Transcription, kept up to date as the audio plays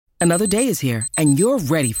Another day is here, and you're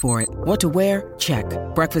ready for it. What to wear? Check.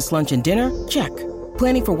 Breakfast, lunch, and dinner? Check.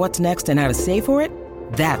 Planning for what's next and how to save for it?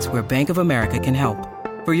 That's where Bank of America can help.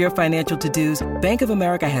 For your financial to-dos, Bank of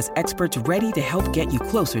America has experts ready to help get you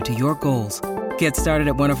closer to your goals. Get started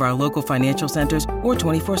at one of our local financial centers or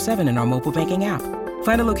 24/7 in our mobile banking app.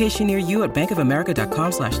 Find a location near you at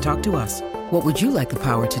bankofamerica.com/talktous. What would you like the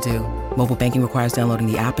power to do? Mobile banking requires downloading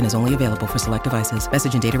the app and is only available for select devices.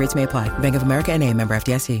 Message and data rates may apply. Bank of America N.A., member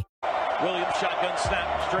FDIC. Williams shotgun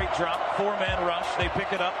snap, straight drop, four-man rush. They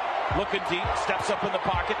pick it up, looking deep, steps up in the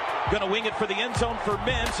pocket, going to wing it for the end zone for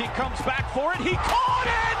Mims. He comes back for it. He caught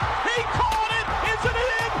it! He caught it! Isn't it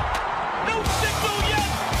in? No signal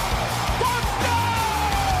yet. Touchdown!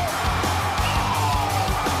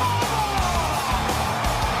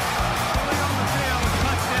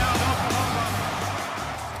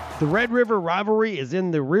 The Red River rivalry is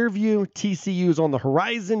in the rear view. TCU is on the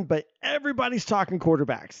horizon, but everybody's talking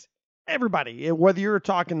quarterbacks. Everybody, whether you're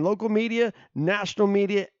talking local media, national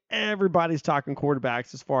media, everybody's talking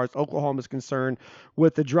quarterbacks as far as Oklahoma is concerned.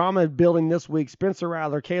 With the drama building this week, Spencer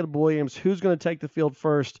Rattler, Caleb Williams, who's going to take the field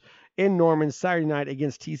first in Norman Saturday night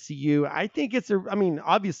against TCU? I think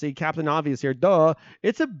obviously, Captain Obvious here,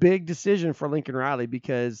 it's a big decision for Lincoln Riley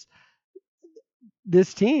because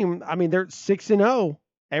this team, they're 6-0.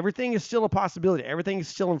 Everything is still a possibility. Everything is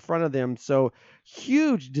still in front of them. So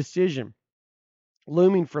huge decision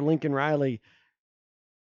looming for Lincoln Riley.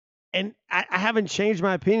 And I haven't changed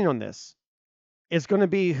my opinion on this. It's going to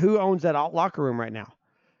be who owns that locker room right now.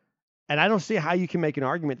 And I don't see how you can make an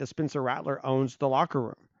argument that Spencer Rattler owns the locker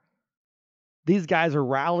room. These guys are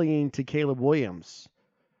rallying to Caleb Williams.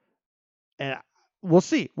 And we'll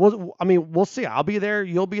see. We'll see. I'll be there.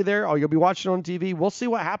 You'll be there. Or you'll be watching on TV. We'll see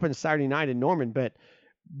what happens Saturday night in Norman. But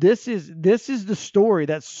this is the story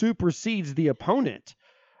that supersedes the opponent.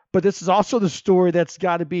 But this is also the story that's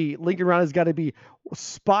got to be, Lincoln Riley's got to be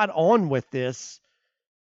spot on with this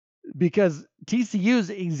because TCU is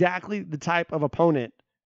exactly the type of opponent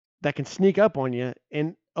that can sneak up on you,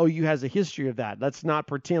 and OU has a history of that. Let's not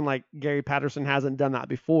pretend like Gary Patterson hasn't done that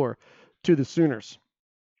before to the Sooners.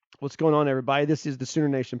 What's going on, everybody? This is the Sooner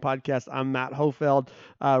Nation podcast. I'm Matt Hofeld.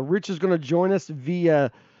 Rich is going to join us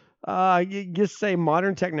via just say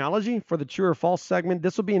modern technology for the true or false segment.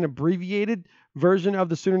 This will be an abbreviated version of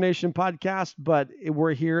the Sooner Nation podcast, but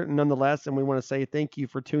we're here nonetheless, and we want to say thank you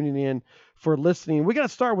for tuning in, for listening. We got to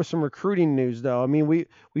start with some recruiting news, though. We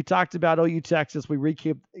talked about OU Texas. We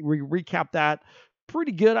recapped that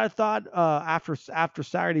pretty good, I thought, after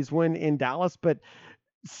Saturday's win in Dallas. But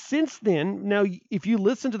since then, now, if you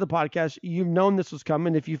listen to the podcast, you've known this was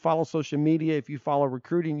coming. If you follow social media, if you follow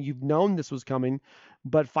recruiting, you've known this was coming.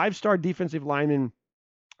 But five-star defensive lineman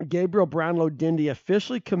Gabriel Brownlow-Dindy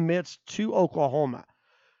officially commits to Oklahoma.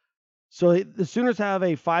 So the Sooners have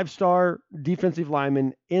a five-star defensive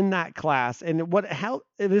lineman in that class. And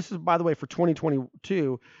this is, by the way, for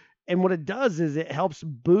 2022. And what it does is it helps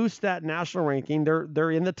boost that national ranking.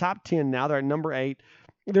 They're in the top 10 now. They're at number 8.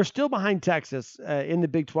 They're still behind Texas in the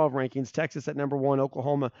Big 12 rankings. Texas at number 1,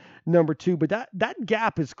 Oklahoma number 2. But that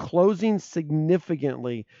gap is closing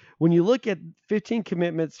significantly. When you look at 15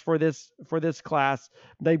 commitments for this class,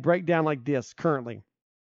 they break down like this currently.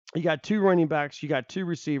 You got 2 running backs, you got 2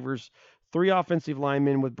 receivers, 3 offensive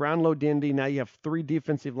linemen with Brownlow-Dindy. Now you have 3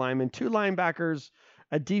 defensive linemen, 2 linebackers,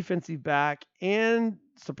 a defensive back, and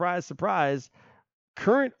surprise, surprise,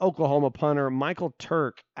 current Oklahoma punter Michael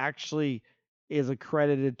Turk actually is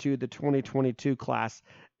accredited to the 2022 class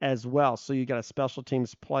as well. So you got a special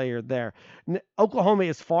teams player there. Oklahoma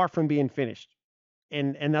is far from being finished.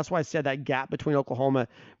 And that's why I said that gap between Oklahoma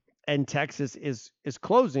and Texas is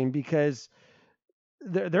closing, because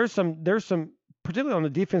there's some, particularly on the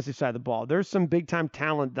defensive side of the ball, there's some big time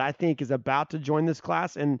talent that I think is about to join this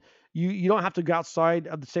class. And you don't have to go outside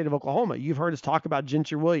of the state of Oklahoma. You've heard us talk about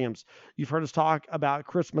Gentry Williams. You've heard us talk about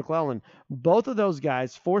Chris McClellan. Both of those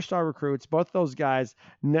guys, 4-star recruits, both of those guys,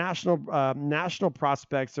 national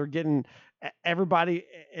prospects. They're getting everybody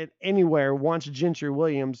anywhere wants Gentry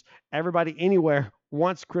Williams. Everybody anywhere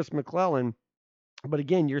wants Chris McClellan. But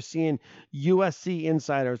again, you're seeing USC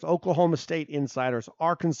insiders, Oklahoma State insiders,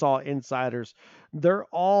 Arkansas insiders. They're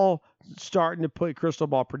all starting to put crystal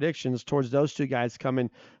ball predictions towards those 2 guys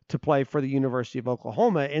coming to play for the University of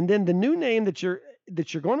Oklahoma. And then the new name that you're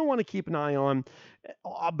going to want to keep an eye on,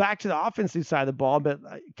 back to the offensive side of the ball, but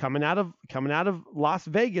coming out of Las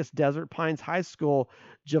Vegas, Desert Pines High School,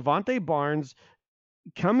 Javante Barnes.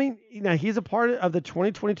 Now he's a part of the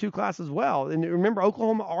 2022 class as well. And remember,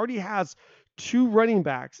 Oklahoma already has 2 running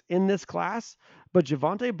backs in this class, but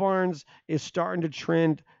Javante Barnes is starting to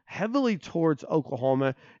trend heavily towards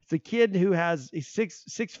Oklahoma. It's a kid who has a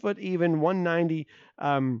 6 foot even, 190.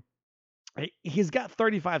 He's got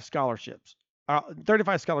 35 scholarships,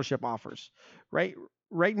 35 scholarship offers. Right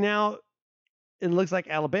now, it looks like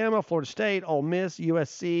Alabama, Florida State, Ole Miss,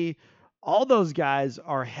 USC, all those guys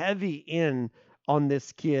are heavy in on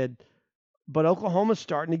this kid. But Oklahoma's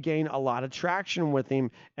starting to gain a lot of traction with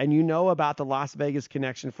him. And you know about the Las Vegas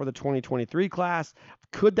connection for the 2023 class.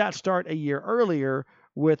 Could that start a year earlier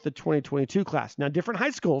with the 2022 class? Now, different high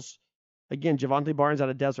schools, again, Javonte Barnes out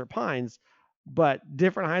of Desert Pines, but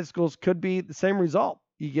different high schools could be the same result.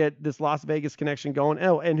 You get this Las Vegas connection going.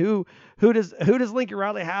 Oh, and who does Lincoln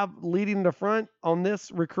Riley have leading the front on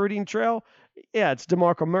this recruiting trail? Yeah, it's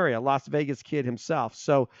DeMarco Murray, a Las Vegas kid himself.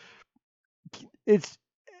 So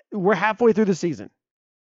we're halfway through the season.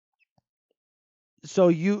 So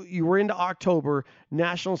you were into October,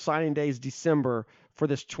 National Signing Day is December for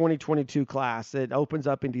this 2022 class. It opens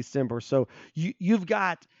up in December. So you've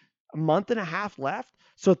got a month and a half left.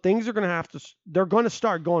 So things are going to they're going to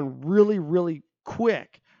start going really, really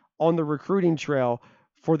quick on the recruiting trail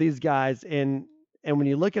for these guys. And when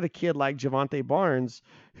you look at a kid like Javonte Barnes,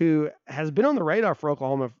 who has been on the radar for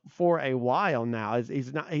Oklahoma for a while now,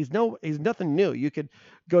 he's nothing new. You could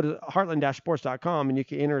go to heartland-sports.com and you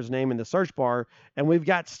can enter his name in the search bar, and we've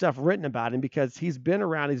got stuff written about him because he's been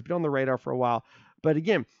around, he's been on the radar for a while. But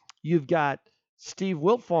again, you've got Steve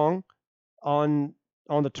Wiltfong on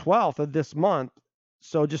the 12th of this month.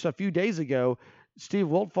 So just a few days ago, Steve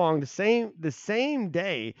Wiltfong, the same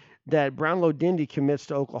day that Brownlow Dindy commits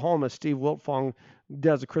to Oklahoma, Steve Wiltfong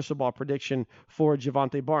does a crystal ball prediction for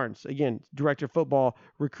Javonte Barnes. Again, director of football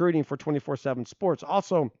recruiting for 24/7 Sports.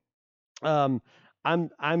 Also, I'm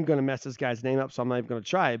going to mess this guy's name up, so I'm not even going to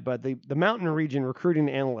try it. But the Mountain Region recruiting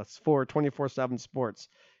analyst for 24/7 Sports,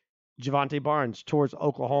 Javonte Barnes towards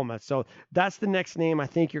Oklahoma. So that's the next name I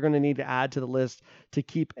think you're going to need to add to the list to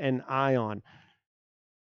keep an eye on.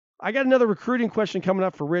 I got another recruiting question coming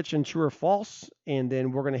up for Rich and True or False, and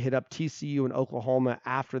then we're going to hit up TCU and Oklahoma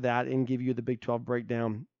after that and give you the Big 12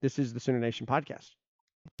 breakdown. This is the Sooner Nation podcast.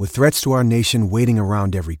 With threats to our nation waiting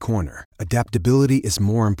around every corner, adaptability is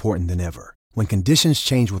more important than ever. When conditions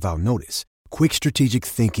change without notice, quick strategic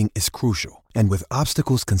thinking is crucial, and with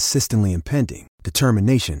obstacles consistently impending,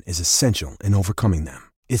 determination is essential in overcoming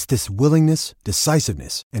them. It's this willingness,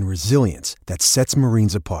 decisiveness, and resilience that sets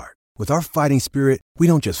Marines apart. With our fighting spirit, we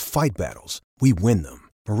don't just fight battles, we win them.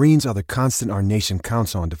 Marines are the constant our nation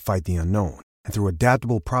counts on to fight the unknown. And through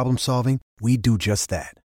adaptable problem solving, we do just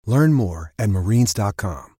that. Learn more at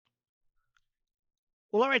marines.com.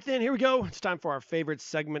 Well, all right, then, here we go. It's time for our favorite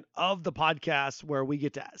segment of the podcast where we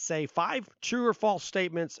get to say 5 true or false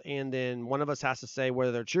statements, and then one of us has to say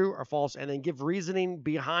whether they're true or false, and then give reasoning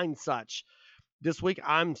behind such. This week,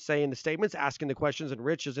 I'm saying the statements, asking the questions, and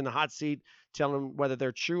Rich is in the hot seat telling them whether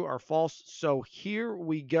they're true or false. So here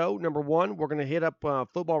we go. Number 1, we're going to hit up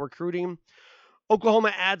football recruiting.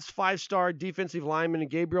 Oklahoma adds 5-star defensive lineman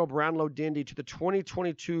Gabriel Brownlow Dindy to the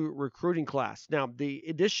 2022 recruiting class. Now, the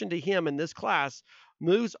addition to him in this class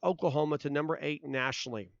moves Oklahoma to number 8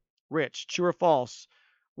 nationally. Rich, true or false?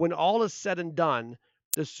 When all is said and done,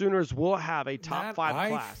 the Sooners will have a top 5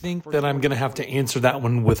 class. I think that I'm going to have to answer that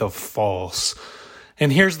one with a false.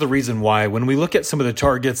 And here's the reason why. When we look at some of the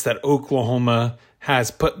targets that Oklahoma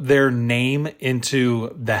has put their name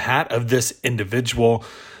into the hat of this individual,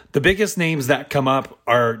 the biggest names that come up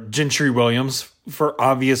are Gentry Williams, for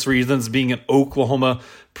obvious reasons, being an Oklahoma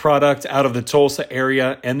product out of the Tulsa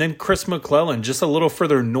area, and then Chris McClellan, just a little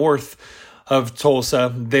further north of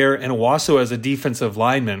Tulsa, there in Owasso as a defensive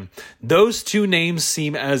lineman. Those two names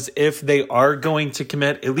seem as if they are going to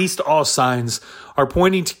commit. At least all signs are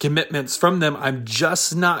pointing to commitments from them. I'm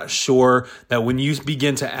just not sure that when you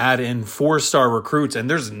begin to add in 4-star recruits, and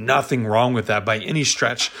there's nothing wrong with that by any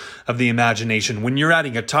stretch of the imagination, when you're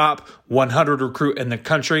adding a top 100 recruit in the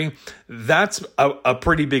country, that's a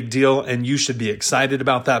pretty big deal, and you should be excited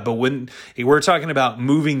about that. But when we're talking about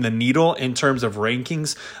moving the needle in terms of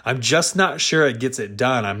rankings, I'm just not sure it gets it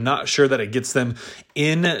done. I'm not sure that it gets them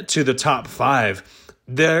into the top 5.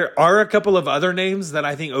 There are a couple of other names that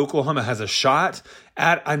I think Oklahoma has a shot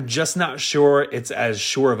at. I'm just not sure it's as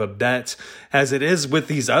sure of a bet as it is with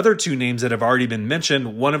these other 2 names that have already been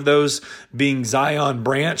mentioned. One of those being Zion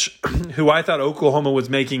Branch, who I thought Oklahoma was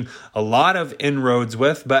making a lot of inroads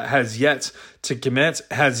with, but has yet to commit,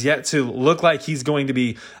 has yet to look like he's going to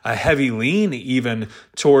be a heavy lean even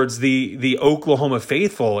towards the Oklahoma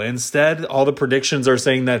faithful. Instead, all the predictions are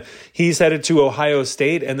saying that he's headed to Ohio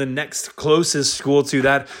State, and the next closest school to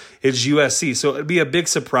that is USC. So it'd be a big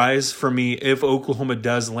surprise for me if Oklahoma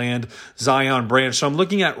does land Zion Branch. So I'm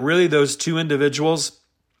looking at really those 2 individuals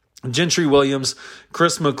Gentry Williams,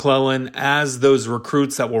 Chris McClellan as those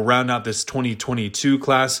recruits that will round out this 2022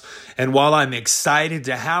 class. And while I'm excited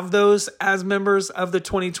to have those as members of the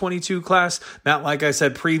 2022 class, Matt, like I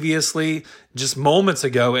said previously, just moments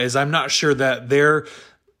ago, is I'm not sure that they're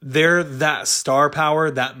that star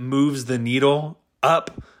power that moves the needle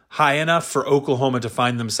up high enough for Oklahoma to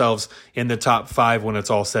find themselves in the top 5 when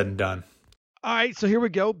it's all said and done. All right, so here we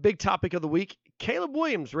go. Big topic of the week. Caleb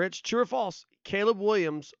Williams, Rich, true or false? Caleb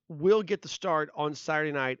Williams will get the start on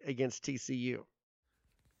Saturday night against TCU.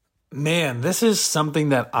 Man, this is something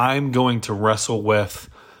that I'm going to wrestle with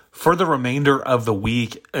for the remainder of the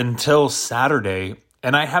week until Saturday.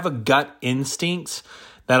 And I have a gut instinct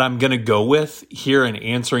that I'm going to go with here in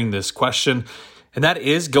answering this question. And that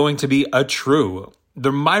is going to be a true.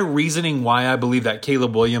 My reasoning why I believe that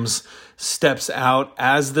Caleb Williams steps out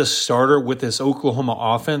as the starter with this Oklahoma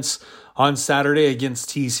offense on Saturday against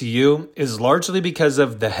TCU is largely because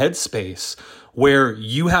of the headspace, where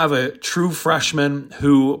you have a true freshman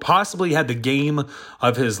who possibly had the game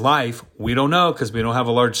of his life. We don't know because we don't have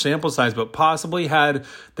a large sample size, but possibly had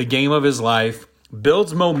the game of his life,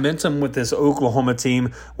 builds momentum with this Oklahoma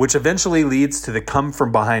team, which eventually leads to the come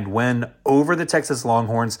from behind win over the Texas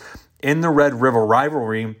Longhorns in the Red River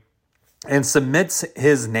rivalry, and submits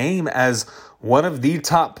his name as one of the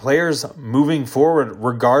top players moving forward,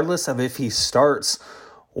 regardless of if he starts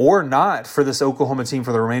or not for this Oklahoma team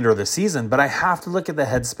for the remainder of the season. But I have to look at the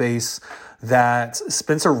headspace that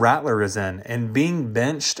Spencer Rattler is in, and being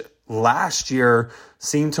benched last year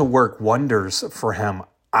seemed to work wonders for him.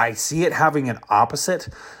 I see it having an opposite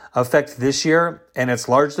effect this year, and it's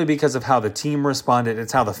largely because of how the team responded.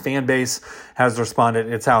 It's how the fan base has responded.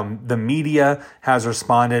 It's how the media has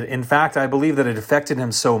responded. In fact, I believe that it affected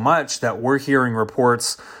him so much that we're hearing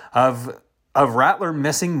reports of Rattler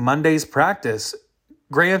missing Monday's practice.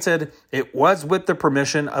 Granted, it was with the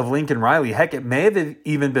permission of Lincoln Riley. Heck, it may have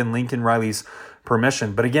even been Lincoln Riley's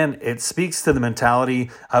permission. But again, it speaks to the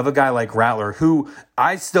mentality of a guy like Rattler, who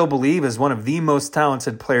I still believe is one of the most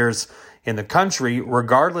talented players in the country,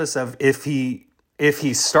 regardless of if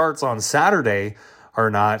he starts on Saturday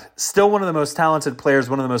or not. Still one of the most talented players,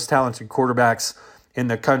 one of the most talented quarterbacks in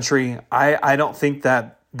the country. I don't think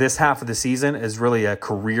that this half of the season is really a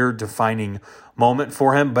career-defining moment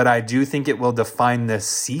for him, but I do think it will define this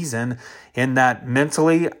season in that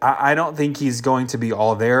mentally, I don't think he's going to be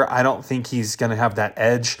all there. I don't think he's going to have that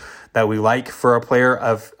edge that we like for a player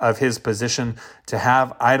of his position to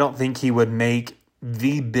have. I don't think he would make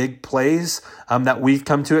the big plays that we've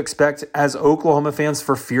come to expect as Oklahoma fans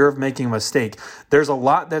for fear of making a mistake. There's a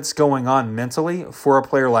lot that's going on mentally for a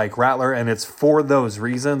player like Rattler, and it's for those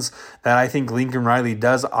reasons that I think Lincoln Riley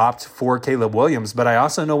does opt for Caleb Williams. But I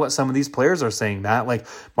also know what some of these players are saying, Matt, like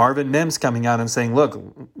Marvin Mims coming out and saying, look,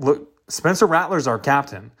 Spencer Rattler's our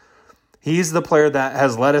captain. He's the player that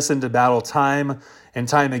has led us into battle time and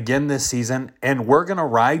time again this season, and we're going to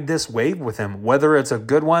ride this wave with him, whether it's a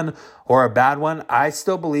good one or a bad one. I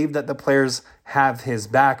still believe that the players have his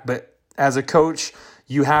back, but as a coach,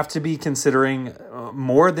 you have to be considering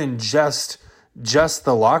more than just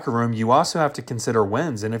the locker room. You also have to consider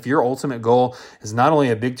wins, and if your ultimate goal is not only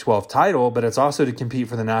a Big 12 title, but it's also to compete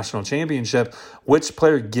for the national championship, which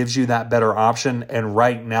player gives you that better option? And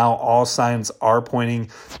right now, all signs are pointing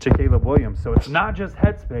to Caleb Williams. So it's not just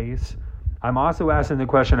headspace. I'm also asking the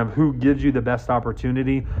question of who gives you the best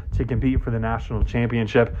opportunity to compete for the national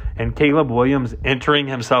championship. And Caleb Williams entering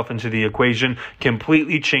himself into the equation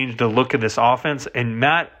completely changed the look of this offense. And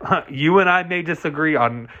Matt, you and I may disagree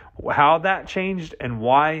on how that changed and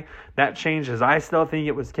why that changed, as I still think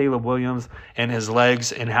it was Caleb Williams and his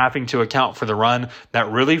legs and having to account for the run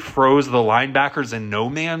that really froze the linebackers in no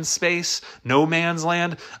man's space, no man's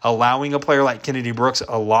land, allowing a player like Kennedy Brooks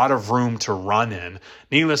a lot of room to run in.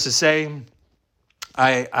 Needless to say,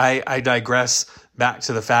 I digress back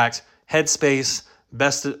to the fact, headspace,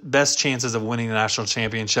 best chances of winning the national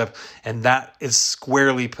championship, and that is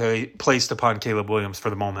squarely placed upon Caleb Williams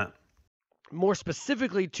for the moment. More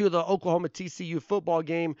specifically to the Oklahoma TCU football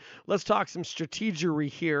game, let's talk some strategery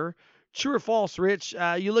here. True or false, Rich?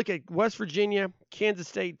 You look at West Virginia, Kansas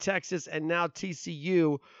State, Texas, and now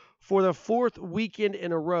TCU. For the fourth weekend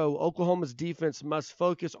in a row, Oklahoma's defense must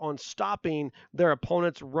focus on stopping their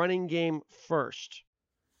opponent's running game first.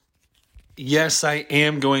 Yes, I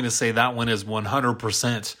am going to say that one is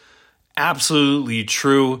 100% absolutely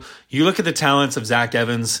true. You look at the talents of Zach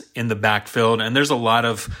Evans in the backfield, and there's a lot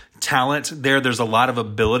of talent there. There's a lot of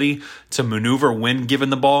ability to maneuver when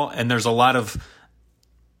given the ball, and there's a lot of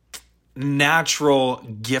natural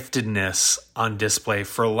giftedness on display,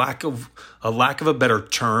 for lack of a better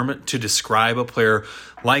term to describe a player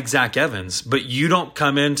like Zach Evans. But you don't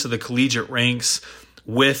come into the collegiate ranks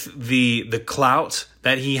with the clout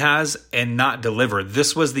that he has and not deliver.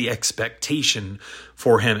 This was the expectation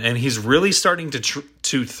for him, and he's really starting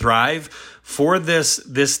to thrive for this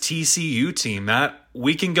TCU team. That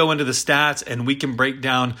we can go into the stats and we can break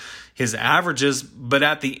down his averages, but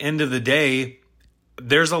at the end of the day,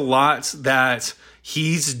 there's a lot that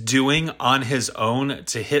he's doing on his own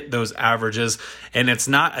to hit those averages, and it's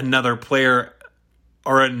not another player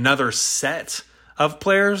or another set of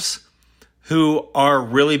players who are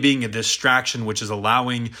really being a distraction, which is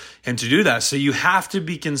allowing him to do that. So you have to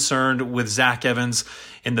be concerned with Zach Evans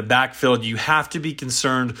in the backfield. You have to be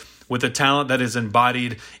concerned with the talent that is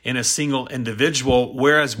embodied in a single individual,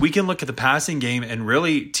 whereas we can look at the passing game, and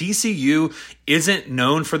really TCU isn't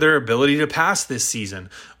known for their ability to pass this season.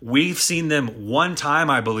 We've seen them one time,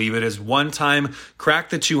 I believe it is one time, crack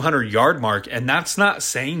the 200-yard mark, and that's not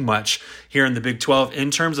saying much here in the Big 12 in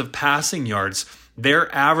terms of passing yards.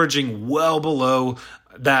 They're averaging well below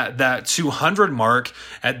that 200 mark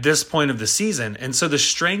at this point of the season. And so the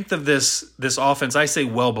strength of this offense, I say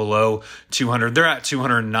well below 200. They're at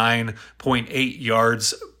 209.8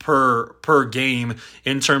 yards per game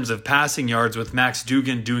in terms of passing yards, with Max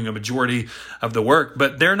Duggan doing a majority of the work.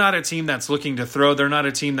 But they're not a team that's looking to throw. They're not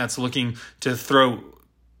a team that's looking to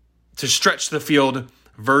stretch the field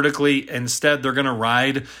vertically. Instead, they're going to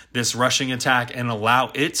ride this rushing attack and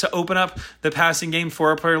allow it to open up the passing game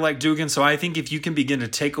for a player like Duggan. So I think if you can begin to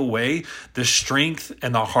take away the strength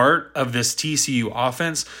and the heart of this TCU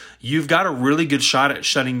offense, you've got a really good shot at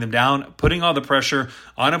shutting them down, putting all the pressure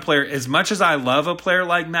on a player. As much as I love a player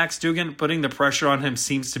like Max Duggan, putting the pressure on him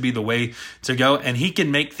seems to be the way to go, and he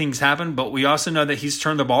can make things happen, but we also know that he's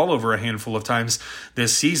turned the ball over a handful of times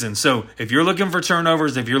this season. So if you're looking for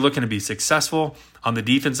turnovers, if you're looking to be successful on the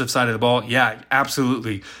defensive side of the ball, yeah,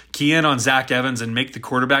 absolutely. Key in on Zach Evans and make the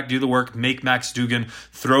quarterback do the work, make Max Duggan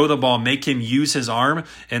throw the ball, make him use his arm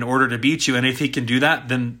in order to beat you. And if he can do that,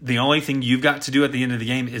 then the only thing you've got to do at the end of the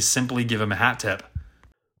game is simply give him a hat tip.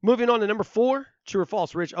 Moving on to number 4, true or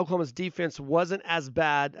false, Rich, Oklahoma's defense wasn't as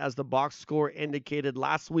bad as the box score indicated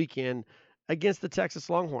last weekend against the Texas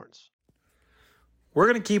Longhorns. We're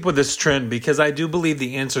going to keep with this trend because I do believe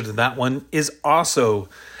the answer to that one is also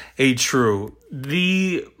a true.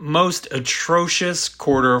 The most atrocious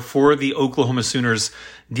quarter for the Oklahoma Sooners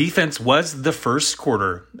defense was the first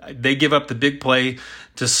quarter. They give up the big play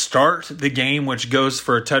to start the game, which goes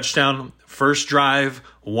for a touchdown. First drive,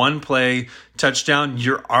 one play, touchdown.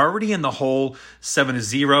 You're already in the hole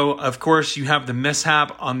 7-0. Of course, you have the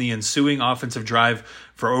mishap on the ensuing offensive drive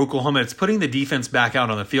for Oklahoma. It's putting the defense back out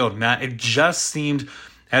on the field, Matt. It just seemed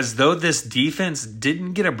as though this defense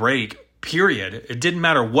didn't get a break. Period. It didn't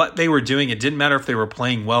matter what they were doing. It didn't matter if they were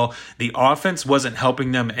playing well. The offense wasn't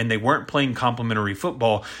helping them, and they weren't playing complementary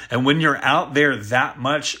football. And when you're out there that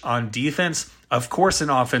much on defense, of course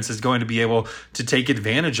an offense is going to be able to take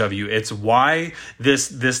advantage of you. It's why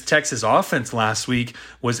this Texas offense last week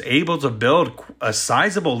was able to build a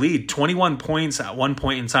sizable lead, 21 points at one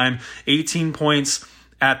point in time, 18 points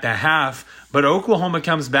at the half. But Oklahoma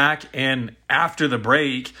comes back, and after the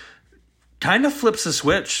break, kind of flips a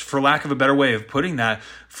switch, for lack of a better way of putting that.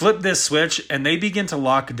 Flip this switch, and they begin to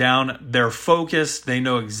lock down their focus. They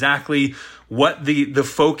know exactly what the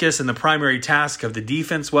focus and the primary task of the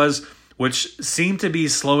defense was, which seemed to be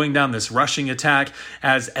slowing down this rushing attack,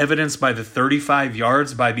 as evidenced by the 35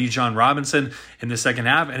 yards by Bijan Robinson in the second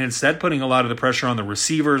half, and instead putting a lot of the pressure on the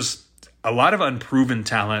receivers, a lot of unproven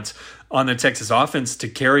talent on the Texas offense to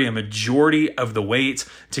carry a majority of the weight,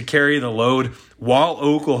 to carry the load, while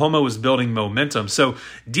Oklahoma was building momentum. So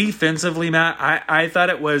defensively, Matt, I thought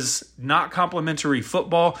it was not complimentary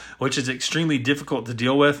football, which is extremely difficult to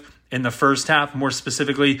deal with in the first half, more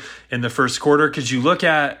specifically in the first quarter, because you look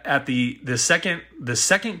at the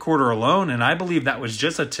second quarter alone, and I believe that was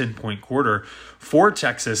just a 10-point quarter for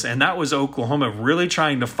Texas, and that was Oklahoma really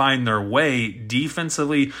trying to find their way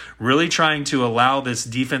defensively, really trying to allow this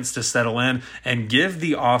defense to settle in and give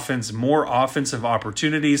the offense more offensive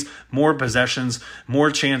opportunities, more possessions, more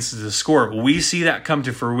chances to score. We see that come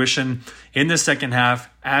to fruition in the second half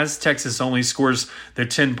as Texas only scores the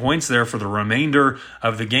 10 points there for the remainder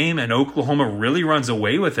of the game, and Oklahoma really runs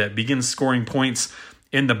away with it, begins scoring points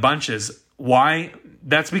in the bunches. Why?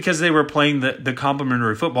 That's because they were playing the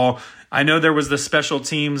complementary football. I know there was the special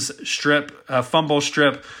teams fumble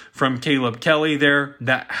strip from Caleb Kelly there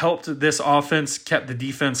that helped this offense, kept the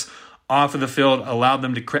defense off of the field, allowed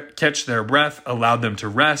them to catch their breath, allowed them to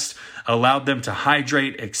rest, allowed them to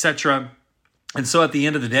hydrate, etc. And so at the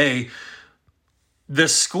end of the day, the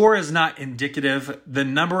score is not indicative. The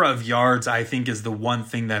number of yards, I think, is the one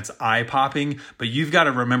thing that's eye-popping. But you've got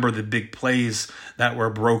to remember the big plays that were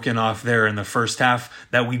broken off there in the first half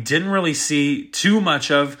that we didn't really see too much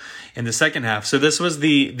of in the second half. So this was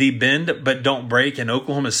the bend but don't break, and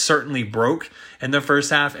Oklahoma certainly broke in the first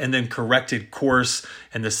half and then corrected course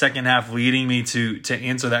in the second half, leading me to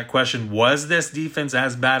answer that question. Was this defense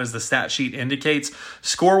as bad as the stat sheet indicates?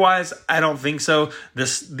 Score-wise, I don't think so.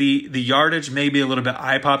 The yardage may be a little bit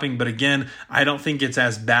eye-popping, but again, I don't think it's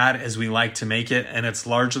as bad as we like to make it, and it's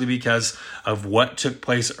largely because of what took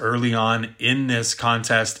place early on in this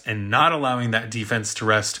contest and not allowing that defense to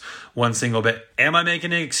rest one single bit. Am I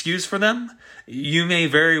making an excuse for them? You may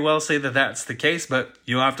very well say that that's the case, but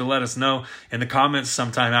you'll have to let us know in the comments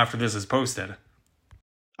sometime after this is posted.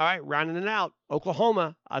 All right, rounding it out.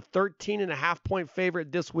 Oklahoma, a 13.5-point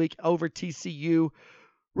favorite this week over TCU.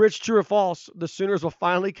 Rich, true or false, the Sooners will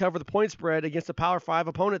finally cover the point spread against a Power 5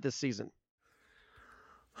 opponent this season?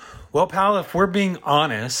 Well, pal, if we're being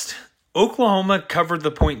honest, Oklahoma covered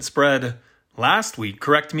the point spread last week.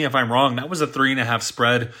 Correct me if I'm wrong. That was a 3.5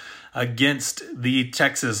 spread against the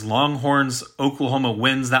Texas Longhorns. Oklahoma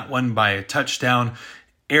wins that one by a touchdown.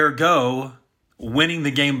 Ergo, winning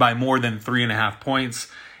the game by more than 3.5 points,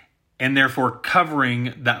 and therefore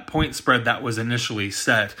covering that point spread that was initially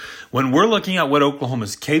set. When we're looking at what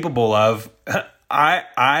Oklahoma's capable of,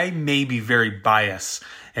 I may be very biased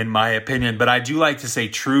in my opinion, but I do like to say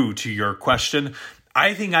true to your question.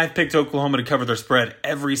 I think I've picked Oklahoma to cover their spread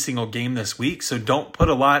every single game this week, so don't put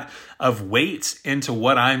a lot of weight into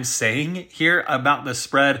what I'm saying here about the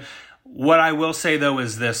spread. What I will say, though,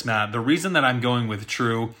 is this, Matt. The reason that I'm going with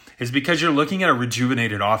true is because you're looking at a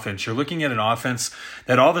rejuvenated offense. You're looking at an offense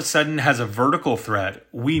that all of a sudden has a vertical threat.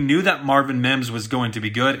 We knew that Marvin Mims was going to be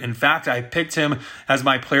good. In fact, I picked him as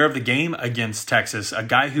my player of the game against Texas, a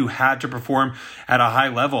guy who had to perform at a high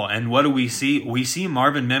level. And what do we see? We see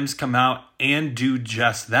Marvin Mims come out and do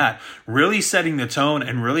just that, really setting the tone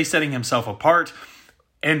and really setting himself apart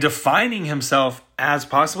and defining himself as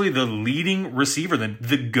possibly the leading receiver,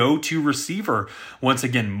 the go-to receiver. Once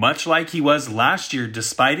again, much like he was last year,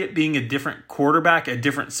 despite it being a different quarterback, a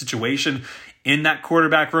different situation in that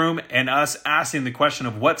quarterback room, and us asking the question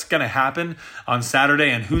of what's going to happen on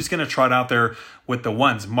Saturday and who's going to trot out there with the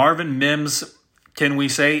ones. Marvin Mims, can we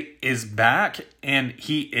say, is back, and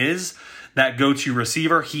he is that go-to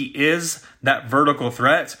receiver. He is that vertical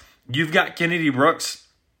threat. You've got Kennedy Brooks,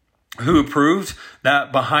 who proved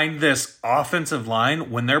that behind this offensive line,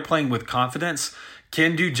 when they're playing with confidence,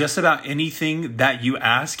 can do just about anything that you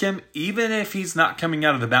ask him, even if he's not coming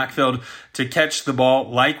out of the backfield to catch the ball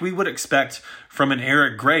like we would expect from an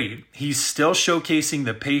Eric Gray. He's still showcasing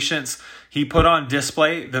the patience. He put on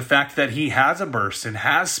display the fact that he has a burst and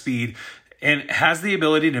has speed and has the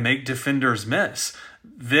ability to make defenders miss.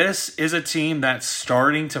 This is a team that's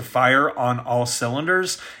starting to fire on all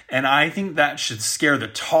cylinders, and I think that should scare the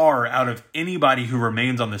tar out of anybody who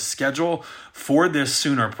remains on the schedule for this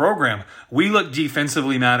Sooner program. We look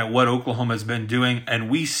defensively, Matt, at what Oklahoma's been doing, and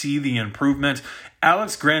we see the improvement.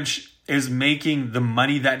 Alex Grinch is making the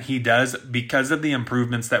money that he does because of the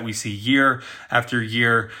improvements that we see year after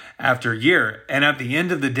year after year. And at the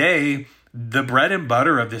end of the day, the bread and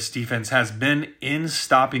butter of this defense has been in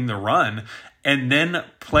stopping the run and then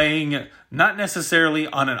playing not necessarily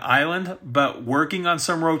on an island, but working on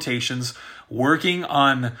some rotations, working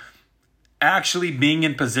on actually being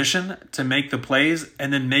in position to make the plays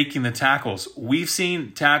and then making the tackles. We've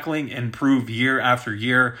seen tackling improve year after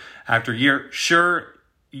year after year. Sure,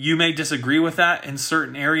 you may disagree with that in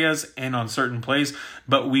certain areas and on certain plays,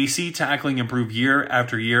 but we see tackling improve year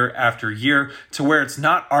after year after year to where it's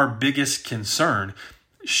not our biggest concern.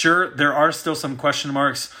 Sure, there are still some question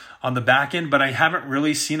marks on the back end, but I haven't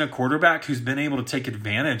really seen a quarterback who's been able to take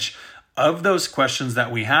advantage of those questions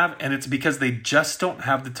that we have, and it's because they just don't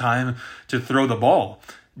have the time to throw the ball.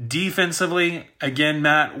 Defensively, again,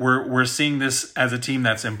 Matt, we're seeing this as a team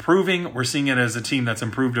that's improving. We're seeing it as a team that's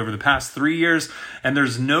improved over the past 3 years, and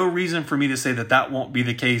there's no reason for me to say that that won't be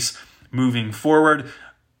the case moving forward.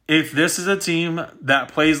 If this is a team that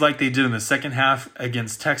plays like they did in the second half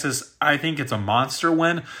against Texas, I think it's a monster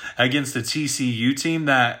win against a TCU team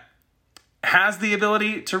that has the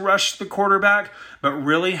ability to rush the quarterback, but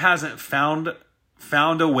really hasn't found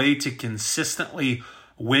a way to consistently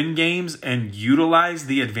win games and utilize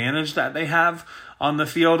the advantage that they have on the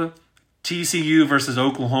field. TCU versus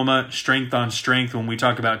Oklahoma, strength on strength when we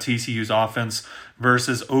talk about TCU's offense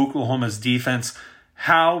versus Oklahoma's defense.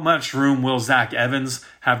 How much room will Zach Evans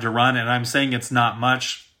have to run? And I'm saying it's not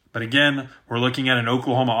much. But again, we're looking at an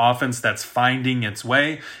Oklahoma offense that's finding its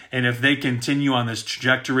way. And if they continue on this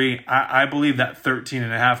trajectory, I believe that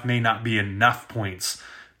 13.5 may not be enough points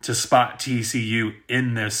to spot TCU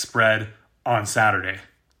in this spread on Saturday.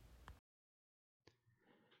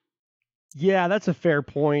 Yeah, that's a fair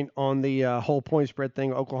point on the whole point spread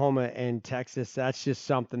thing, Oklahoma and Texas. That's just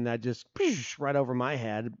something that just right over my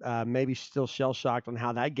head. Maybe still shell-shocked on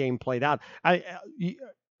how that game played out.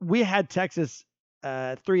 We had Texas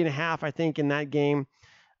 3.5, I think, in that game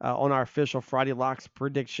on our official Friday Locks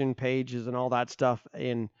prediction pages and all that stuff.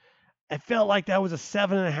 And I felt like that was a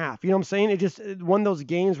 7.5. You know what I'm saying? It just one of those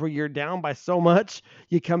games where you're down by so much,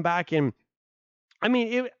 you come back and, I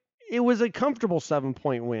mean, it was a comfortable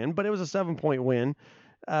 7-point win, but it was a 7-point win.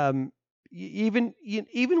 Even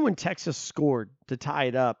when Texas scored to tie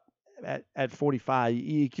it up at 45,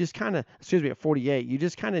 you just kind of, at 48, you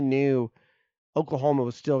just kind of knew Oklahoma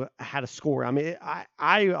was still had a score. I mean,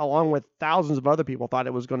 I along with thousands of other people thought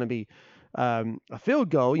it was going to be a field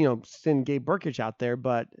goal, send Gabe Burkich out there,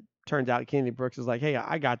 but turns out Kennedy Brooks is like, hey,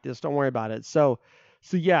 I got this. Don't worry about it. So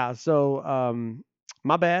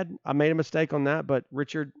my bad. I made a mistake on that, but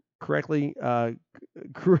Richard quickly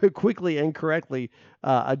and correctly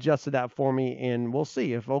adjusted that for me, and we'll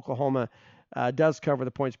see if Oklahoma does cover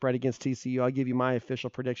the point spread against TCU. I'll give you my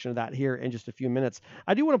official prediction of that here in just a few minutes.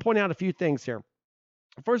 I do want to point out a few things here.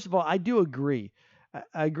 First of all, I do agree.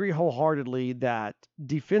 I agree wholeheartedly that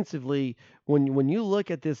defensively, when you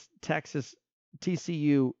look at this Texas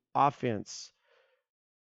TCU offense,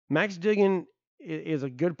 Max Duggan is a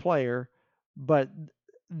good player, but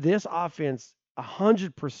this offense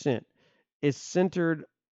 100% is centered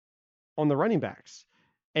on the running backs.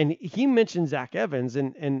 And he mentioned Zach Evans,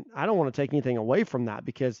 and I don't want to take anything away from that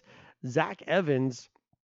because Zach Evans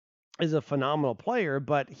is a phenomenal player,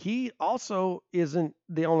 but he also isn't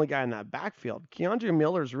the only guy in that backfield. Keandre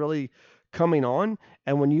Miller is really coming on,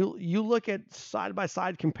 and when you look at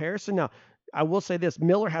side-by-side comparison, now, I will say this,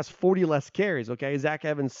 Miller has 40 less carries, okay? Zach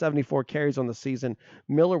Evans, 74 carries on the season.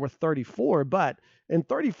 Miller with 34, but in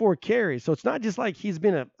 34 carries, so it's not just like he's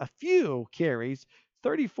been a few carries,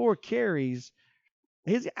 34 carries,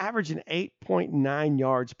 he's averaging 8.9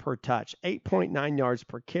 yards per touch, 8.9 yards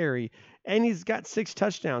per carry, and he's got 6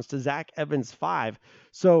 touchdowns to Zach Evans' 5.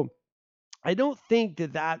 So I don't think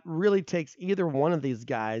that really takes either one of these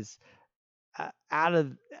guys out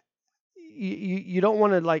of you don't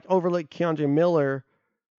want to like overlook Keandre Miller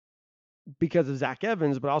because of Zach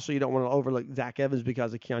Evans, but also you don't want to overlook Zach Evans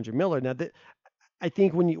because of Keandre Miller. Now, I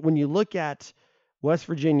think when you look at West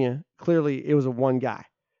Virginia, clearly it was a one guy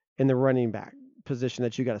in the running back position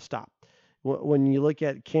that you got to stop. When you look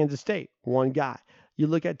at Kansas State, one guy. You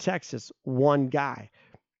look at Texas, one guy.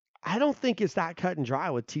 I don't think it's that cut and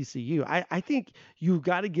dry with TCU. I think you've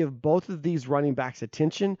got to give both of these running backs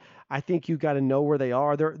attention. I think you've got to know where they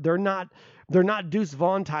are. They're not Deuce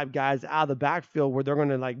Vaughn type guys out of the backfield where they're going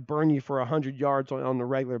to like burn you for 100 yards on a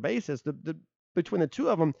regular basis. Between the two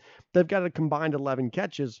of them, they've got a combined 11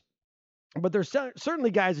 catches. But there's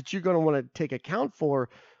certainly guys that you're going to want to take account for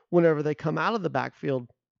whenever they come out of the backfield.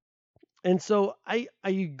 And so I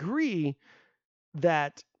agree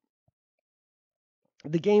that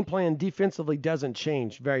the game plan defensively doesn't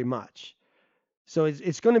change very much. So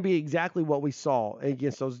it's going to be exactly what we saw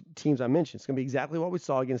against those teams I mentioned. It's going to be exactly what we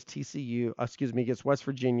saw against TCU, against West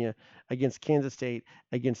Virginia, against Kansas State,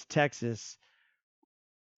 against Texas.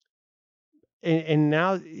 And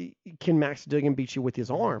now can Max Duggan beat you with his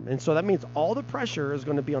arm? And so that means all the pressure is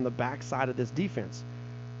going to be on the backside of this defense.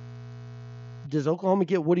 Does Oklahoma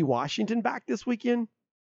get Woody Washington back this weekend?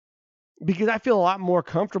 Because I feel a lot more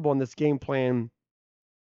comfortable in this game plan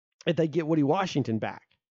if they get Woody Washington back.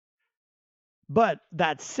 But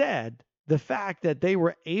that said, the fact that they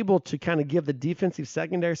were able to kind of give the defensive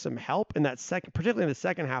secondary some help in that particularly in the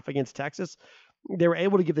second half against Texas, they were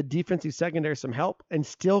able to give the defensive secondary some help and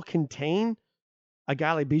still contain a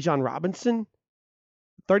guy like Bijan Robinson,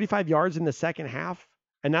 35 yards in the second half,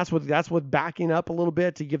 and that's what backing up a little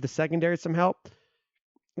bit to give the secondary some help.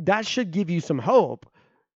 That should give you some hope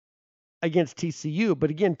against TCU.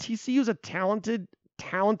 But again, TCU is a talented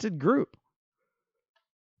group.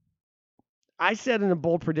 I said in a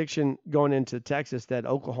bold prediction going into Texas that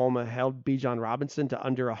Oklahoma held Bijan Robinson to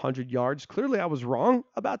under 100 yards. Clearly, I was wrong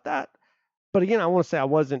about that. But again, I want to say I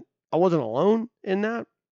wasn't alone in that.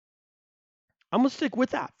 I'm going to stick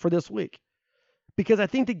with that for this week because I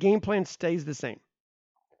think the game plan stays the same.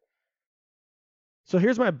 So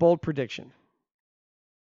here's my bold prediction.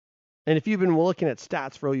 And if you've been looking at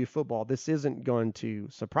stats for OU football, this isn't going to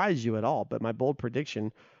surprise you at all. But my bold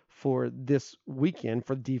prediction for this weekend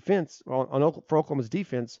for defense, for Oklahoma's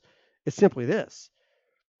defense, is simply this.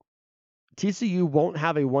 TCU won't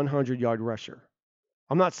have a 100-yard rusher.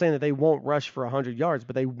 I'm not saying that they won't rush for 100 yards,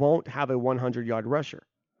 but they won't have a 100-yard rusher.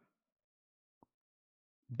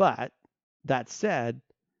 But that said,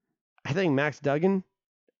 I think Max Duggan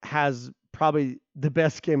has probably the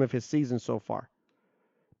best game of his season so far,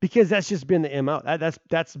 because that's just been the MO.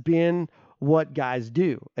 That's been what guys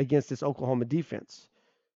do against this Oklahoma defense.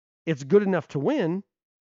 It's good enough to win,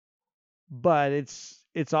 but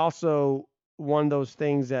it's also one of those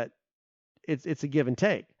things that it's a give and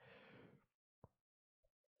take.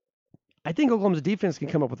 I think Oklahoma's defense can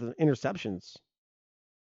come up with interceptions.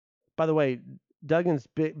 By the way, Duggan's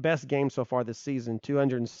best game so far this season,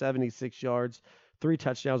 276 yards, 3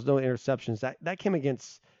 touchdowns, no interceptions. That came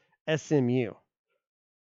against SMU.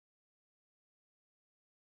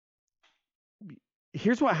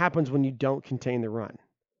 Here's what happens when you don't contain the run.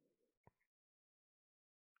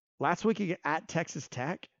 Last week at Texas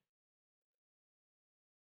Tech,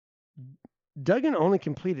 Duggan only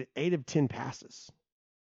completed 8 of 10 passes.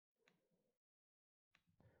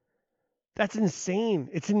 That's insane.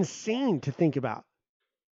 It's insane to think about.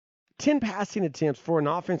 10 passing attempts for an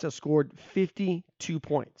offense that scored 52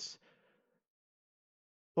 points.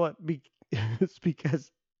 Well, it's because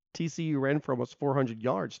TCU ran for almost 400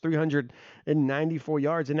 yards, 394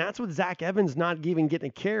 yards. And that's with Zach Evans not even getting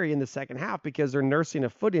a carry in the second half because they're nursing a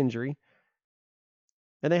foot injury.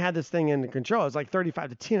 And they had this thing under control. It's like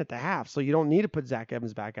 35-10 at the half. So you don't need to put Zach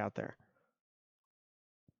Evans back out there.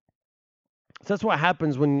 So that's what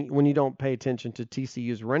happens when you don't pay attention to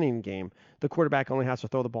TCU's running game. The quarterback only has to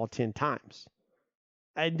throw the ball 10 times.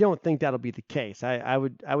 I don't think that'll be the case. I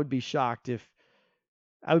would be shocked if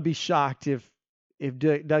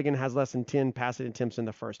Duggan has less than 10 passing attempts in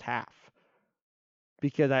the first half.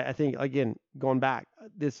 Because I think, again, going back,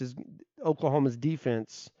 this is Oklahoma's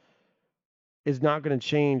defense is not going to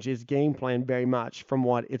change its game plan very much from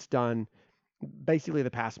what it's done basically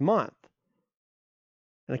the past month.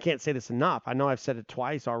 And I can't say this enough. I know I've said it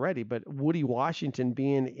twice already, but Woody Washington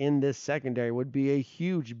being in this secondary would be a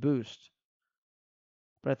huge boost.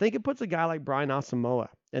 But I think it puts a guy like Brian Asamoah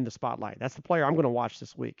in the spotlight. That's the player I'm going to watch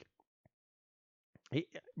this week.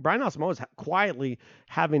 Brian Asamoah is quietly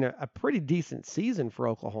having a pretty decent season for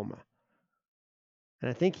Oklahoma. And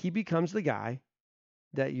I think he becomes the guy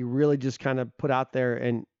that you really just kind of put out there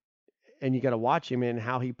and you got to watch him and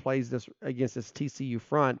how he plays this against this TCU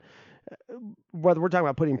front. Whether we're talking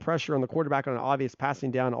about putting pressure on the quarterback on an obvious passing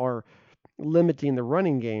down or limiting the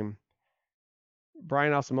running game,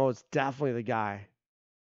 Brian Asamoah is definitely the guy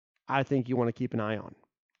I think you want to keep an eye on.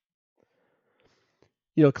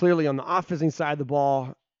 Clearly on the offensive side of the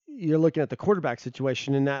ball, you're looking at the quarterback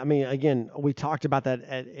situation. And that, again, we talked about that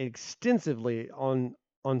extensively on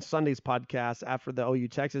Sunday's podcast after the OU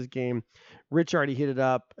Texas game. Rich already hit it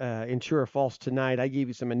up in True or False tonight. I gave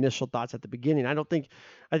you some initial thoughts at the beginning. I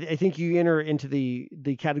think you enter into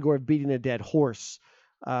the category of beating a dead horse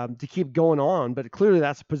to keep going on, but clearly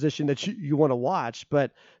that's a position that you want to watch.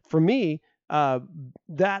 But for me,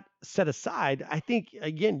 that set aside, I think,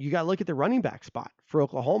 again, you got to look at the running back spot for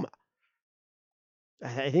Oklahoma.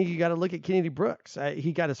 I think you got to look at Kennedy Brooks.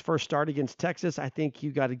 He got his first start against Texas. I think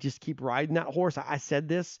you got to just keep riding that horse. I said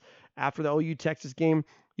this after the OU Texas game.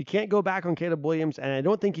 You can't go back on Caleb Williams, and I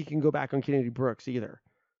don't think you can go back on Kennedy Brooks either.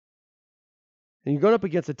 And you're going up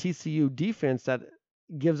against a TCU defense that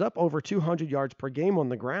gives up over 200 yards per game on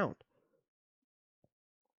the ground.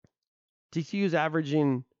 TCU's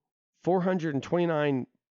averaging 429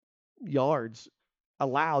 yards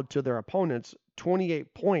allowed to their opponents,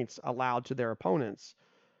 28 points allowed to their opponents.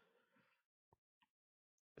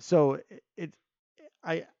 So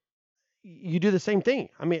you do the same thing.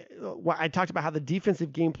 I talked about how the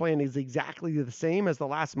defensive game plan is exactly the same as the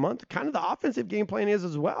last month. Kind of the offensive game plan is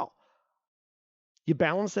as well. You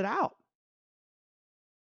balance it out.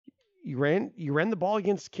 You ran the ball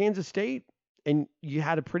against Kansas State, and you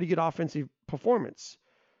had a pretty good offensive performance.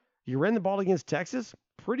 You ran the ball against Texas,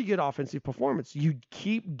 pretty good offensive performance. You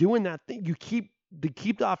keep doing that thing. You keep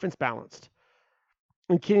the offense balanced.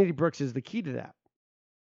 And Kennedy Brooks is the key to that.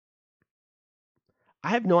 I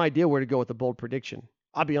have no idea where to go with the bold prediction.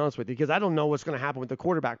 I'll be honest with you, because I don't know what's going to happen with the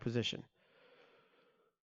quarterback position.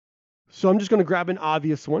 So I'm just going to grab an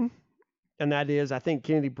obvious one. And that is, I think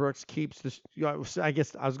Kennedy Brooks keeps this, I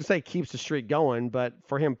guess I was going to say keeps the streak going, but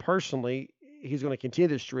for him personally, he's going to continue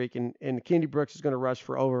the streak, and Kennedy Brooks is going to rush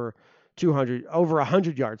for over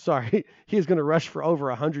 100 yards. Sorry. He's going to rush for over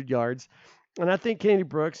 100 yards. And I think Kennedy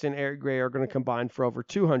Brooks and Eric Gray are going to combine for over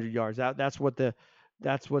 200 yards. That's what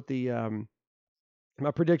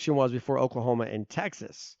my prediction was before Oklahoma and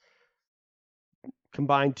Texas.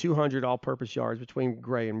 Combined 200 all-purpose yards between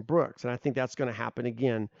Gray and Brooks. And I think that's going to happen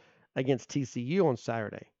again against TCU on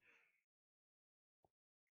Saturday.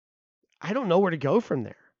 I don't know where to go from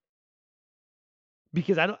there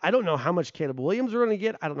because I don't know how much Caleb Williams we're going to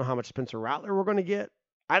get. I don't know how much Spencer Rattler we're going to get.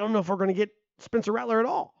 I don't know if we're going to get Spencer Rattler at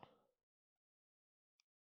all.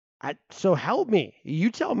 So help me.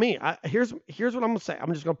 You tell me. Here's what I'm going to say.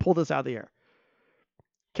 I'm just going to pull this out of the air.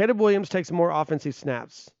 Caleb Williams takes more offensive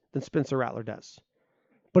snaps than Spencer Rattler does.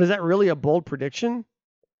 But is that really a bold prediction?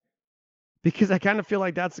 Because I kind of feel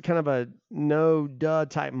like that's kind of a no-duh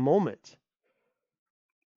type moment.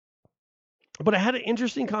 But I had an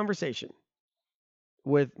interesting conversation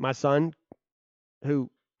with my son, who,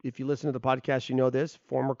 if you listen to the podcast, you know this,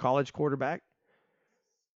 former college quarterback.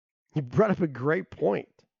 He brought up a great point.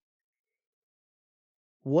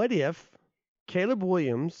 What if Caleb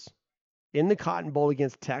Williams in the Cotton Bowl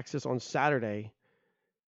against Texas on Saturday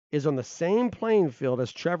is on the same playing field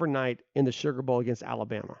as Trevor Knight in the Sugar Bowl against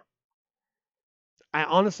Alabama? I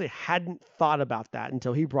honestly hadn't thought about that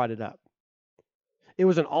until he brought it up. It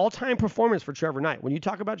was an all-time performance for Trevor Knight. When you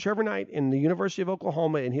talk about Trevor Knight in the University of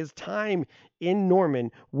Oklahoma and his time in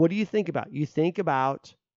Norman, what do you think about? You think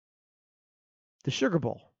about the Sugar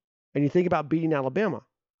Bowl, and you think about beating Alabama.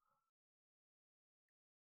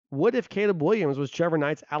 What if Caleb Williams was Trevor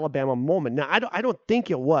Knight's Alabama moment? Now, I don't think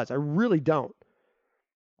it was. I really don't.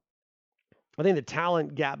 I think the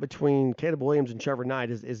talent gap between Caleb Williams and Trevor Knight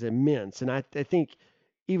is immense, and I think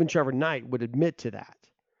even Trevor Knight would admit to that.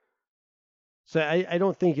 So I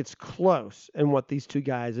don't think it's close in what these two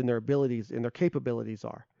guys and their abilities and their capabilities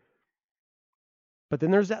are. But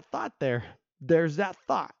then there's that thought there. There's that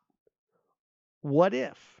thought. What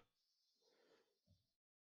if?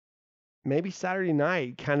 Maybe Saturday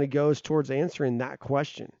night kind of goes towards answering that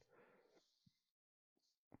question.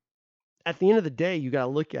 At the end of the day, you got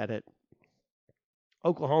to look at it.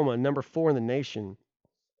 Oklahoma, number 4 in the nation.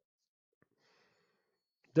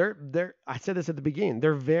 They're I said this at the beginning.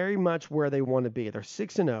 They're very much where they want to be. They're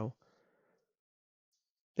 6-0.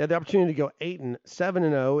 They had the opportunity to go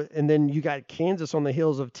 7-0, and then you got Kansas on the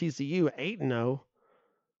heels of TCU 8-0.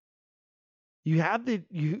 You have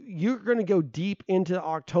you're going to go deep into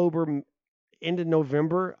October, into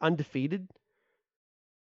November undefeated.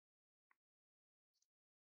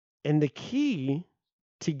 And the key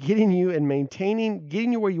to getting you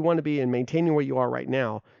where you want to be and maintaining where you are right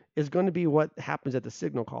now is going to be what happens at the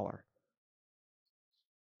signal caller.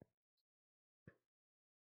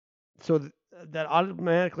 So that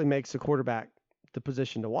automatically makes the quarterback the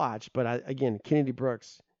position to watch. But again, Kennedy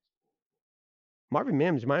Brooks, Marvin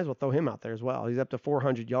Mims, you might as well throw him out there as well. He's up to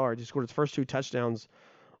 400 yards. He scored his first 2 touchdowns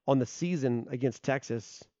on the season against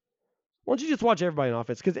Texas. Why don't you just watch everybody in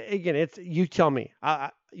offense? Because again, it's you tell me.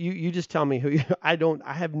 You just tell me who. I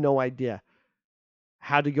have no idea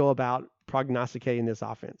how to go about prognosticating this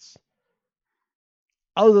offense.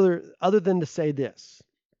 Other than to say this,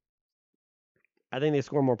 I think they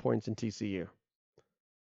score more points than TCU.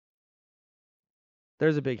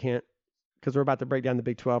 There's a big hint because we're about to break down the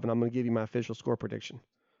Big 12, and I'm going to give you my official score prediction.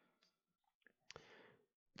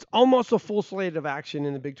 It's almost a full slate of action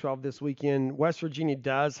in the Big 12 this weekend. West Virginia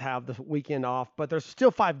does have the weekend off, but there's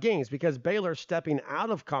still 5 games because Baylor's stepping out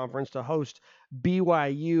of conference to host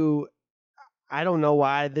BYU. I don't know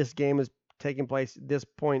why this game is taking place at this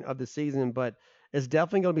point of the season, but it's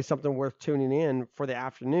definitely going to be something worth tuning in for the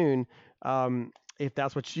afternoon if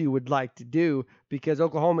that's what you would like to do, because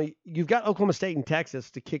you've got Oklahoma State and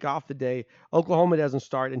Texas to kick off the day. Oklahoma doesn't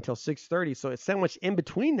start until 6:30, so it's sandwiched in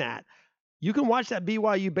between that. You can watch that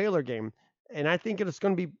BYU Baylor game, and I think it's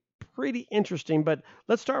going to be pretty interesting. But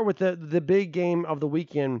let's start with the big game of the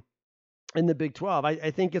weekend in the Big 12.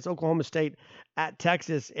 I think it's Oklahoma State at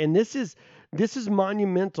Texas, and this is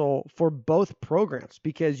monumental for both programs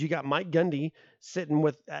because you got Mike Gundy sitting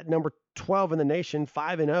at number 12 in the nation,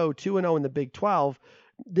 5-0, 2-0 in the Big 12.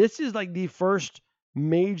 This is like the first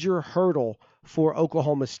major hurdle for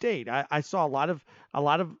Oklahoma State. I saw a lot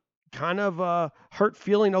of kind of hurt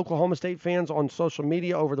feeling Oklahoma State fans on social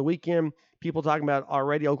media over the weekend. People talking about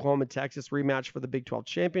already Oklahoma-Texas rematch for the Big 12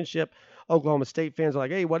 championship. Oklahoma State fans are like,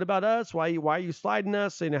 hey, what about us? Why are you sliding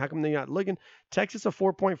us? How come they're not looking? Texas a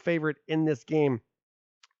 4-point favorite in this game.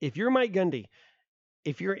 If you're Mike Gundy,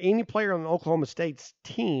 if you're any player on Oklahoma State's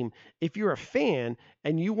team, if you're a fan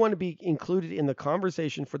and you want to be included in the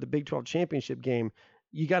conversation for the Big 12 championship game,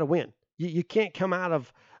 you got to win. You can't come out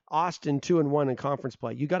of Austin 2-1 in conference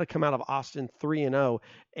play. You got to come out of Austin 3-0.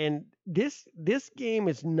 And this game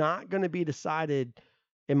is not going to be decided,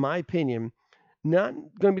 in my opinion, not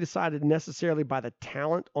going to be decided necessarily by the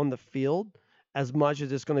talent on the field as much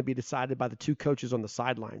as it's going to be decided by the 2 coaches on the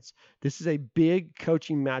sidelines. This is a big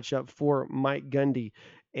coaching matchup for Mike Gundy.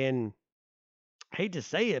 And I hate to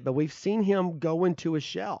say it, but we've seen him go into a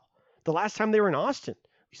shell. The last time they were in Austin,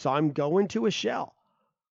 we saw him go into a shell.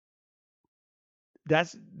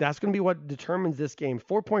 That's going to be what determines this game.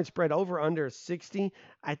 4-point spread over under 60.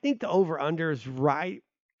 I think the over under is right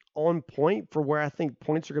on point for where I think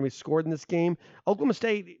points are going to be scored in this game. Oklahoma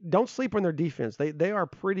State, don't sleep on their defense. They are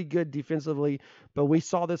pretty good defensively, but we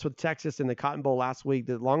saw this with Texas in the Cotton Bowl last week.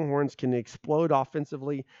 The Longhorns can explode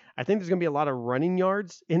offensively. I think there's going to be a lot of running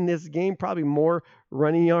yards in this game, probably more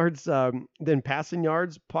running yards than passing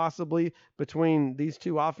yards possibly between these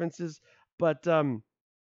two offenses. But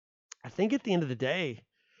I think at the end of the day,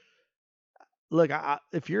 look,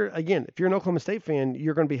 if you're an Oklahoma State fan,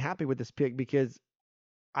 you're going to be happy with this pick because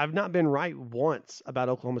I've not been right once about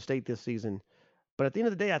Oklahoma State this season. But at the end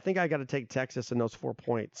of the day, I think I got to take Texas in those 4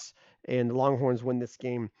 points. And the Longhorns win this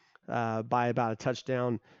game by about a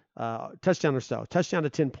touchdown or so. Touchdown to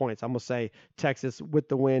 10 points. I'm going to say Texas with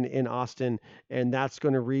the win in Austin. And that's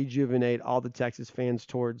going to rejuvenate all the Texas fans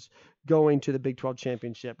towards going to the Big 12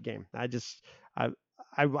 championship game. I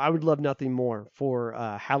would love nothing more for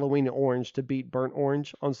Halloween Orange to beat Burnt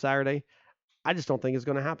Orange on Saturday. I just don't think it's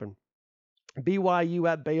going to happen.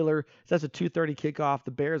 BYU at Baylor. That's a 2:30 kickoff.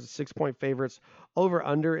 The Bears are 6-point favorites. Over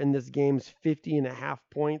under in this game's 50.5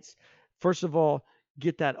 points. First of all,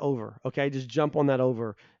 get that over. Okay, just jump on that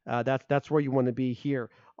over. That's where you want to be here.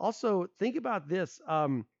 Also, think about this.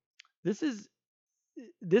 This is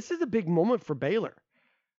a big moment for Baylor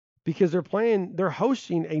because they're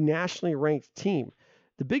hosting a nationally ranked team.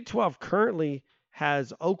 The Big 12 currently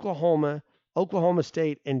has Oklahoma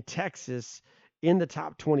State, and Texas in the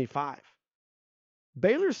top 25.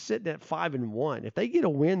 Baylor's sitting at 5-1. If they get a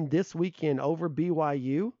win this weekend over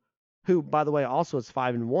BYU, who, by the way, also is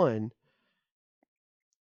 5-1,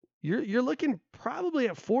 you're looking probably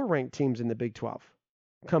at 4 ranked teams in the Big 12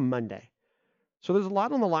 come Monday. So there's a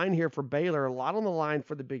lot on the line here for Baylor, a lot on the line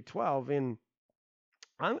for the Big 12, and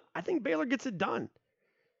I think Baylor gets it done.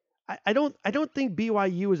 I don't think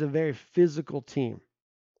BYU is a very physical team.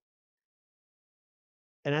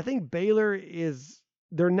 And I think Baylor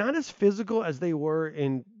they're not as physical as they were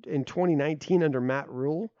in 2019 under Matt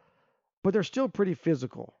Rule, but they're still pretty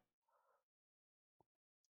physical.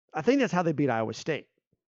 I think that's how they beat Iowa State.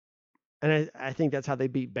 And I think that's how they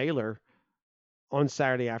beat Baylor on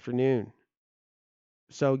Saturday afternoon.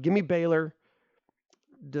 So give me Baylor.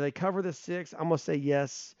 Do they cover the 6? I'm going to say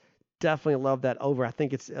yes. Definitely love that over. I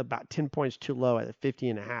think it's about 10 points too low at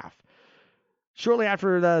 50.5. Shortly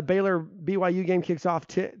after the Baylor-BYU game kicks off,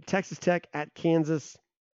 Texas Tech at Kansas.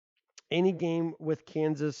 Any game with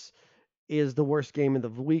Kansas is the worst game of the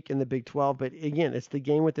week in the Big 12. But again, it's the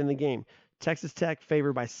game within the game. Texas Tech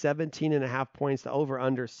favored by 17.5 points. The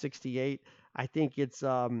over/under 68. I think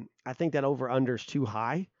that over/under is too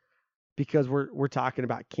high because we're talking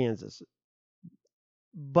about Kansas.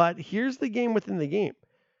 But here's the game within the game.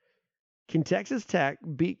 Can Texas Tech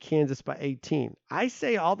beat Kansas by 18? I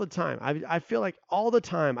say all the time. I feel like all the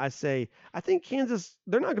time I say, I think Kansas,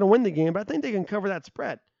 they're not going to win the game, but I think they can cover that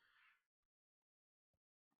spread.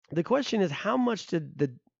 The question is, how much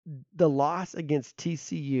did the loss against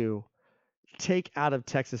TCU take out of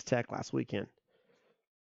Texas Tech last weekend?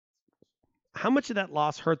 How much of that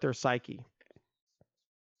loss hurt their psyche?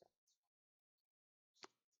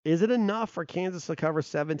 Is it enough for Kansas to cover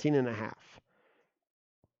 17.5?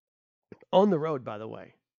 On the road, by the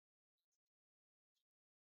way.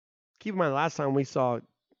 Keep in mind, last time we saw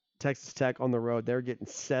Texas Tech on the road, they were getting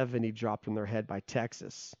 70 dropped on their head by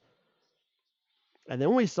Texas. And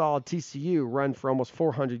then we saw TCU run for almost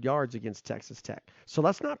 400 yards against Texas Tech. So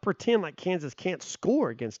let's not pretend like Kansas can't score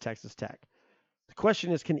against Texas Tech. The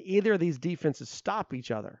question is, can either of these defenses stop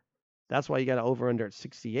each other? That's why you got to over-under at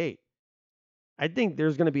 68. I think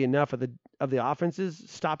there's going to be enough of the offenses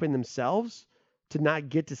stopping themselves to not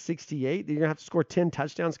get to 68. You're going to have to score 10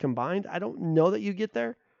 touchdowns combined. I don't know that you get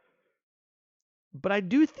there. But I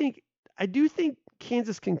do think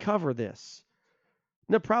Kansas can cover this.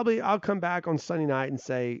 Now, probably I'll come back on Sunday night and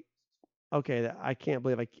say, okay, I can't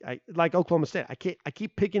believe I like Oklahoma State. I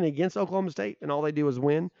keep picking against Oklahoma State, and all they do is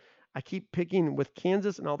win. I keep picking with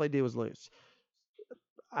Kansas, and all they do is lose.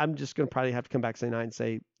 I'm just going to probably have to come back Sunday night and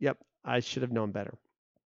say, yep, I should have known better.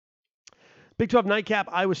 Big 12 nightcap,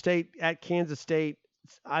 Iowa State at Kansas State.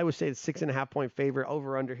 Iowa State is 6.5 point favorite.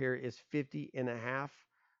 Over under here is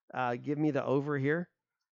 50.5. Give me the over here.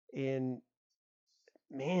 And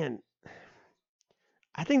man,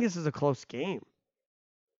 I think this is a close game.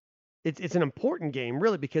 It's an important game,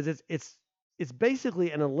 really, because it's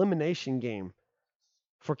basically an elimination game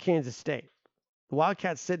for Kansas State. The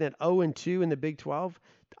Wildcats sitting at 0-2 in the Big 12.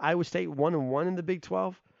 Iowa State 1-1 in the Big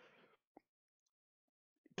 12.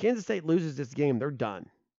 Kansas State loses this game, they're done.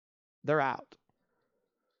 They're out.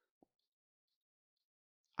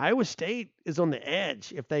 Iowa State is on the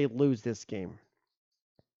edge if they lose this game.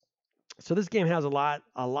 So this game has a lot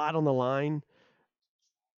on the line.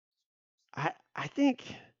 I think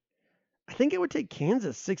it would take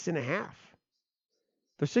Kansas 6.5.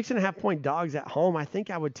 They're 6.5 point dogs at home. I think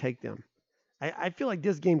I would take them. I feel like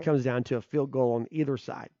this game comes down to a field goal on either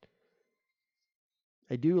side.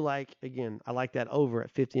 I like that over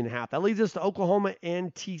at 50.5. That leads us to Oklahoma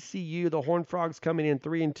and TCU. The Horned Frogs coming in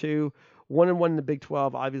 3-2, 1-1 in the Big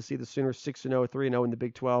 12. Obviously, the Sooners 6-0, 3-0 in the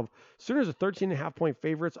Big 12. Sooners are 13.5 point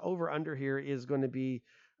favorites. Over under here is going to be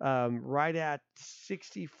right at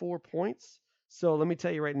 64 points. So let me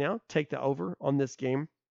tell you right now, take the over on this game.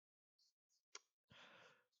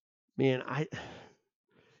 Man,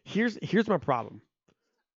 here's my problem.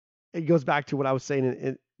 It goes back to what I was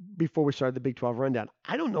saying before we started the Big 12 rundown.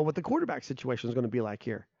 I don't know what the quarterback situation is going to be like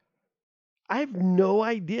here. I have no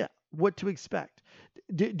idea what to expect.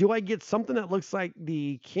 Do I get something that looks like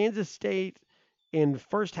the Kansas State in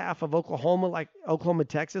first half of Oklahoma, like Oklahoma,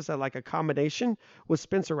 Texas, like a combination with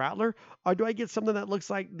Spencer Rattler? Or do I get something that looks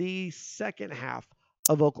like the second half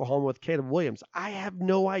of Oklahoma with Caleb Williams? I have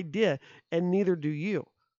no idea, and neither do you.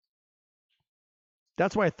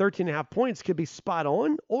 That's why 13.5 points could be spot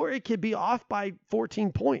on, or it could be off by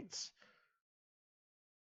 14 points.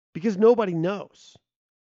 Because nobody knows.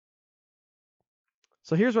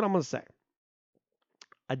 So here's what I'm going to say.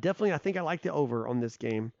 I think I like the over on this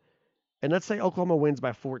game. And let's say Oklahoma wins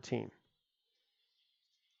by 14.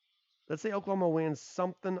 Let's say Oklahoma wins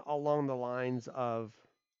something along the lines of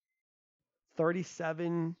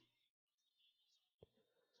 37.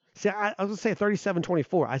 See, I was going to say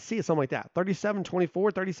 37-24. I see it something like that. 37-24,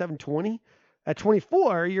 37-20. At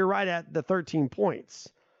 24, you're right at the 13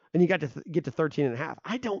 points. And you got to get to 13.5.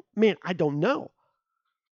 I don't know. All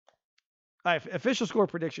right, official score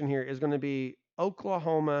prediction here is going to be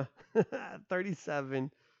Oklahoma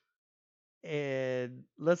 37 and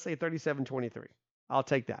let's say 37-23. I'll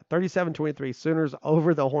take that. 37-23, Sooners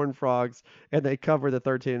over the Horned Frogs, and they cover the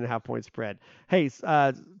 13.5 point spread. Hey,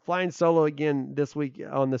 flying solo again this week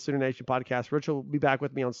on the Sooner Nation podcast. Rich will be back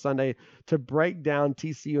with me on Sunday to break down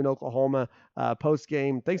TCU and Oklahoma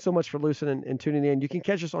post-game. Thanks so much for listening and tuning in. You can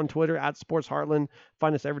catch us on Twitter at Sports Heartland.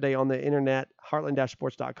 Find us every day on the internet,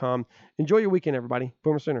 heartland-sports.com. Enjoy your weekend, everybody.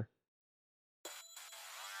 Boomer Sooner.